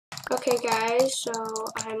Okay guys, so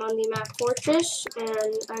I'm on the map Fortress,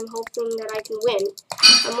 and I'm hoping that I can win.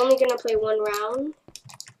 I'm only gonna play one round,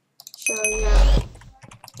 so yeah.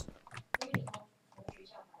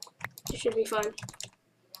 It should be fun.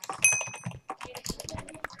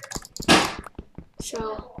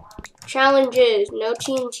 So, challenges, no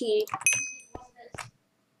TNT.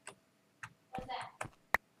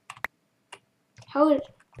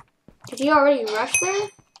 Did he already rush there?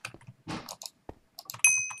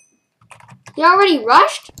 He already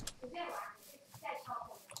rushed?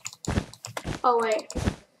 Oh wait.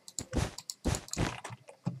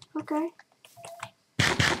 Okay.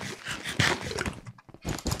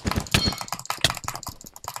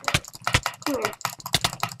 Come here.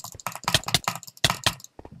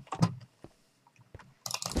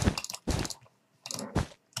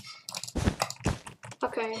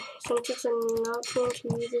 Okay, since it's a no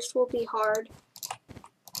TNT, this will be hard.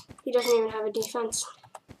 He doesn't even have a defense.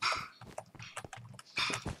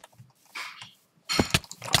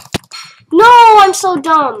 No, I'm so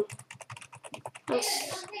dumb. I'm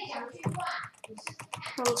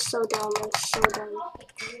so dumb. I'm so dumb.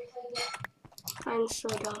 I'm so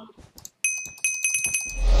dumb.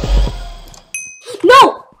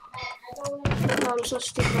 No! No, I'm so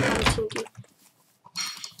stupid about a TNT.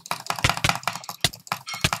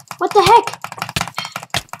 What the heck?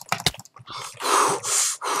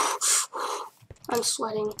 I'm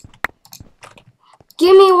sweating.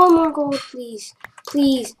 Give me one more gold, please.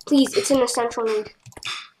 Please, please. It's an essential need.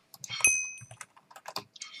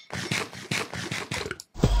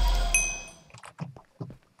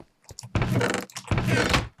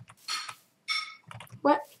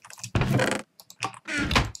 What?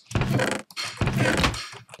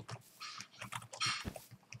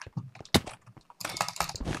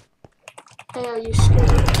 Hey, are you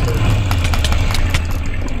stupid?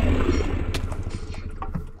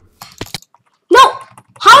 No!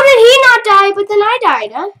 How did he not die, but then I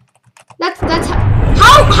died, huh? That's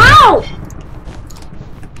how?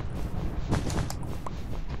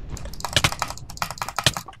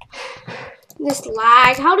 This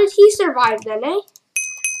lag. How did he survive then, eh?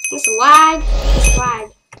 This lag.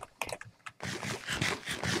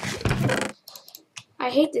 I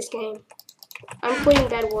hate this game. I'm quitting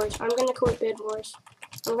Bed Wars. I'm gonna quit Bed Wars.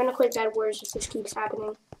 I'm gonna quit Bed Wars if this keeps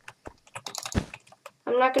happening.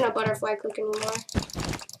 I'm not gonna butterfly click anymore.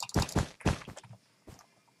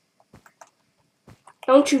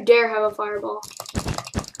 Don't you dare have a fireball.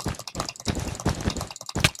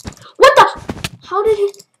 What the? How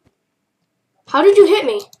did you hit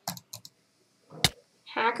me?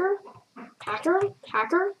 Hacker? Hacker?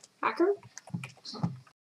 Hacker? Hacker?